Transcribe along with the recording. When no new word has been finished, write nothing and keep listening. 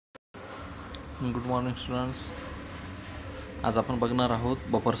Good morning students. आज आपण बघणार आहोत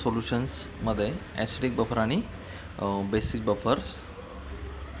बफर सोल्युशन्समध्ये ॲसिडिक बफर आणि बेसिक बफर्स.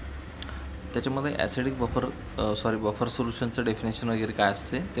 त्याच्यामध्ये ॲसिडिक बफर सोल्युशनचं डेफिनेशन वगैरे काय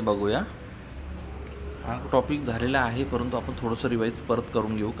असते ते बघूया. हा टॉपिक झालेला आहे, परंतु आपण थोडंसं रिवाईज परत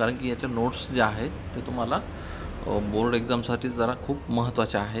करून घेऊ, कारण की याच्या नोट्स ज्या आहेत ते तुम्हाला बोर्ड एक्झामसाठी जरा खूप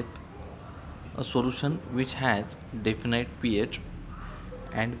महत्त्वाच्या आहेत. A solution which has definite pH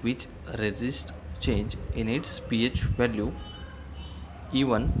and which resist change in its pH value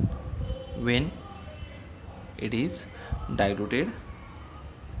even when it is diluted,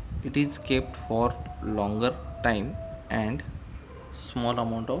 it is kept for longer time, and small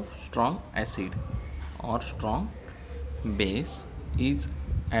amount of strong acid or strong base is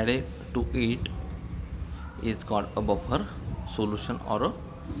added to it is called a buffer solution or a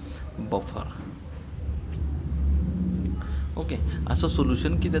buffer. Okay, असं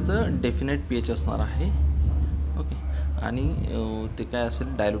solution की त्याचं definite pH असणार आहे. Okay, आणि ते काय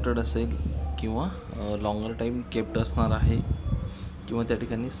असेल, diluted असेल किंवा लॉंगर टाईम केप्ट असणार आहे, किंवा त्या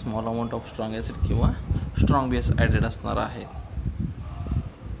ठिकाणी small amount of strong acid किंवा स्ट्रॉंग बेस ॲडेड असणार आहे.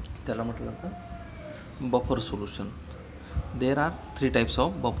 त्याला म्हटलं जातं buffer solution. There are 3 types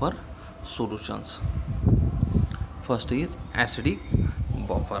of buffer solutions. First is acidic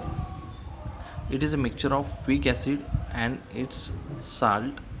buffer. It is a mixture of weak acid and its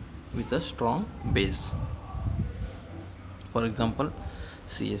salt with a strong base. For example,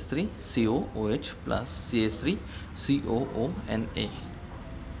 CH3COOH plus CH3COONA.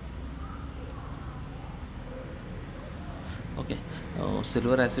 Okay,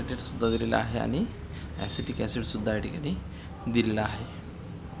 silver acetate सुद्धा दिलेला आहे आणि acetic acid सुद्धा या ठिकाणी दिलेला आहे.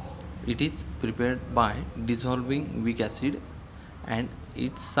 It is prepared bye डिझॉल्विंग weak acid and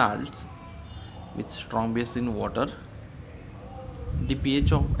it's salts with strong base in water. The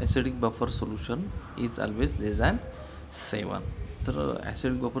pH of acidic buffer solution is always less than 7. तर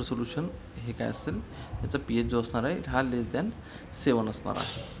ॲसिडिक बफर सोल्युशन हे काय असेल, त्याचा pH जो असणार आहे हा लेस दॅन 7 असणार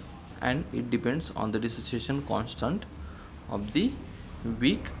आहे. And it depends on the dissociation constant of the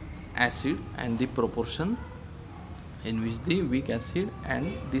weak acid and the proportion in which the weak acid and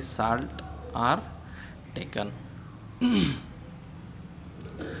the salt R taken.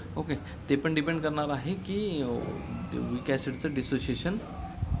 Okay, ते पण डिपेंड करणार आहे की वीक ॲसिडचं डिसोसिएशन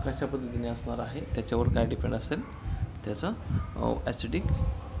कशा पद्धतीने असणार आहे, त्याच्यावर काय डिपेंड असेल, त्याचं ॲसिडिक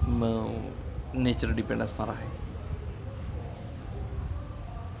नेचर डिपेंड असणार आहे.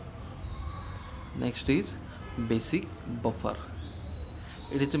 Next is basic buffer.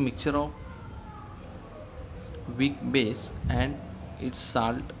 It is a mixture of weak base and it's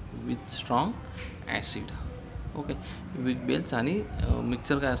salt with strong acid. Okay, weak base आणि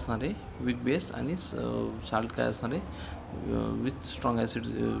मिक्सचर काय असणार आहे, वीक बेस आणि साल्ट काय असणार आहे, विथ स्ट्रॉंग ॲसिड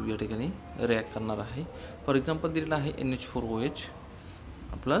या ठिकाणी रिॲक्ट करणार आहे. फॉर एक्झाम्पल दिलेलं आहे NH4OH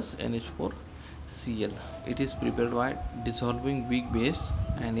plus NH4Cl. It is prepared bye डिझॉल्विंग weak base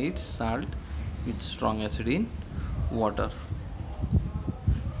and it's salt with strong acid in water.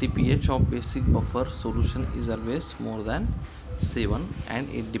 The pH of basic buffer solution is always more than 7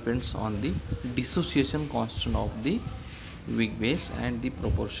 and it depends on the dissociation constant of the weak base and the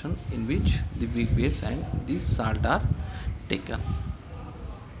proportion in which the weak base and the salt are taken.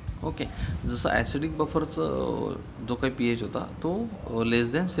 Okay, जसं acidic बफरचा जो काही pH होता तो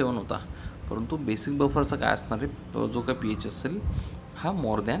लेस than 7 होता, परंतु basic बफरचा काय असणार आहे, जो काही pH असेल हा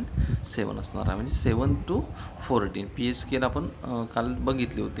मोर दॅन 7 असणार आहे. म्हणजे 7 to 14 pH स्केल आपण काल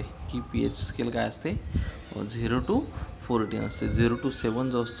बघितले होते की pH स्केल काय असते, 0 to 14 असते. 0 to 7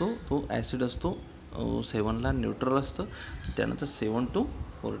 जो असतो तो ॲसिड असतो, 7ला न्यूट्रल असतं, त्यानंतर 7 to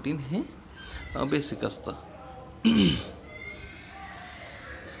 14 हे बेसिक असतं.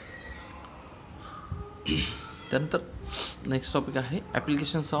 त्यानंतर नेक्स्ट टॉपिक आहे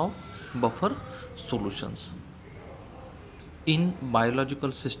applications of buffer solutions in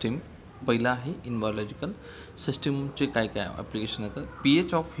biological system. पहिला आहे इन बायोलॉजिकल सिस्टीमचे काय काय ॲप्लिकेशन येतात.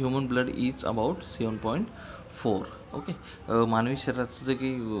 pH of human blood is about 7.4. Okay, मानवी शरीराचं जे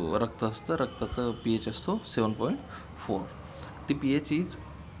काही रक्त असतं, रक्ताचं pH असतो 7.4. ती pH is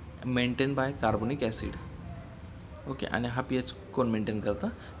maintain by carbonic acid. Okay, आणि हा pH कोण मेंटेन करतं,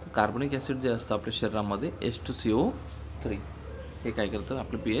 तर कार्बोनिक ॲसिड जे असतं आपल्या शरीरामध्ये H2CO3 हे काय करतं,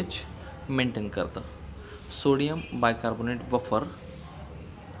 आपलं pH मेंटेन करतं. सोडियम बायकार्बोनेट बफर,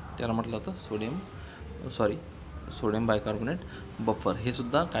 त्याला म्हटलं होतं सोडियम बायकार्बोनेट बफर, हे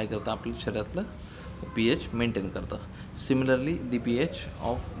सुद्धा काय करतं, आपल्या शरीरातलं pH मेंटेन करतं. Similarly the pH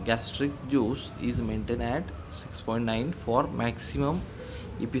of gastric juice is maintain at 6.9 for maximum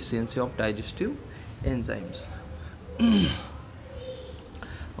efficiency of digestive enzymes.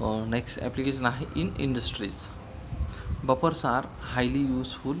 Next application आहे in industries. Buffers R highly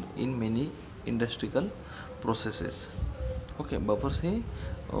useful in many industrial processes. Okay, buffers हे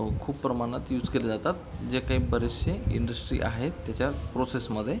खूप प्रमाणात use केले जातात, जे काही बरेचसे इंडस्ट्री आहेत त्याच्या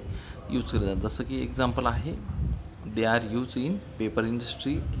प्रोसेसमध्ये यूज केले जातात. जसं की एक्झाम्पल आहे, they are use in paper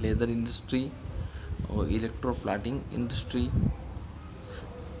industry, leather industry, इलेक्ट्रोप्लाटिंग industry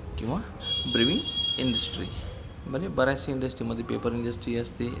किंवा ब्रिविंग इंडस्ट्री. म्हणजे बऱ्याचशा इंडस्ट्रीमध्ये पेपर इंडस्ट्री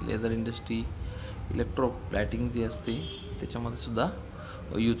असते, लेदर इंडस्ट्री, इलेक्ट्रोप्लॅटिंग जी असते त्याच्यामध्ये सुद्धा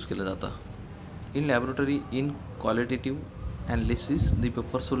यूज केलं जातं. In laboratory, in qualitative analysis the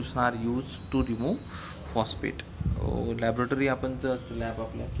buffer solution R use to remove phosphate. Laboratory आपण जे असते लॅब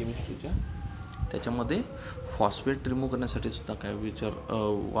आपल्या केमिस्ट्रीच्या, त्याच्यामध्ये फॉस्फेट रिमूव्ह करण्यासाठी सुद्धा काय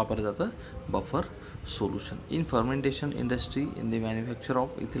वापरलं जातं, buffer solution. In fermentation industry, in the manufacture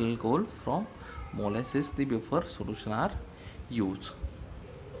of ethyl alcohol from molasses the buffer solution R use.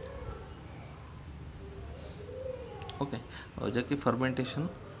 Okay, जे की फर्मेंटेशन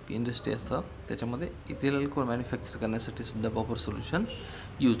इंडस्ट्री असतात त्याच्यामध्ये इथिल अल्कोहोल मॅन्युफॅक्चर करण्यासाठी सुद्धा बफर सोल्युशन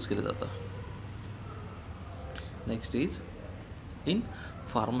यूज केलं जातं. Next is in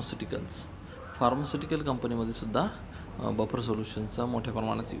pharmaceuticals. Pharmaceutical कंपनीमध्ये सुद्धा बफर सोल्युशनचा मोठ्या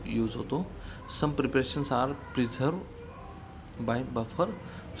प्रमाणात यूज होतो. सम preparations R preserve bye buffer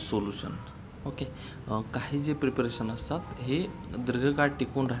solution. Okay, काही जे प्रिपरेशन असतात हे दीर्घकाळ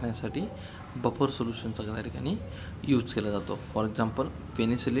टिकून राहण्यासाठी बफर सोल्युशनचा त्या ठिकाणी यूज केला जातो. For example,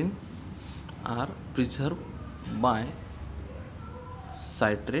 penicillin R preserve bye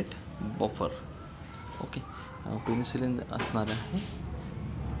citrate buffer. Okay, penicillin असणार आहे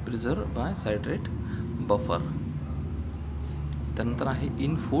प्रिझर्व बाय सायट्रेट बफर. त्यानंतर आहे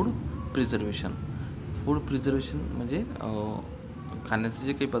in food preservation. Food preservation म्हणजे खाण्याचे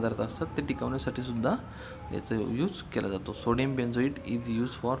जे काही पदार्थ असतात ते टिकवण्यासाठी सुद्धा याचा यूज केला जातो. Sodium बेन्झोइट is use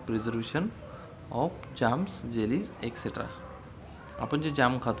for preservation of jams, jellies etcetera. आपण जे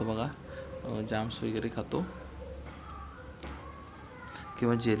जॅम खातो बघा, जॅम्स वगैरे खातो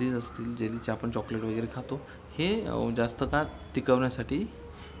किंवा जेलीज असतील, जेलीचे आपण चॉकलेट वगैरे खातो, हे जास्त काळ टिकवण्यासाठी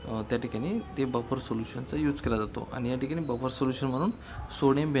त्या ठिकाणी ते बफर सोल्युशनचा यूज केला जातो. आणि या ठिकाणी बफर सोल्युशन म्हणून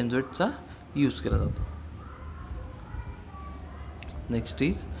सोडियम बेन्झोइटचा यूज केला जातो. Next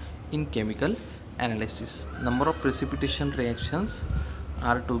is in chemical analysis. Number of precipitation reactions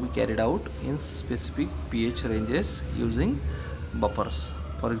R to be carried out in specific pH ranges using buffers.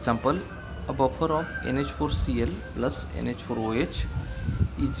 For example, a buffer of NH4Cl plus NH4OH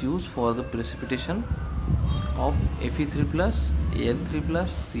is used for the precipitation of Fe3 plus Al3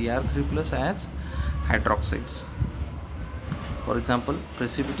 plus Cr3 plus as hydroxides. For example,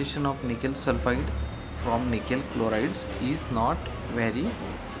 precipitation of nickel sulfide from nickel chlorides is not very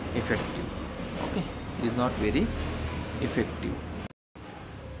effective. Okay, is not very effective.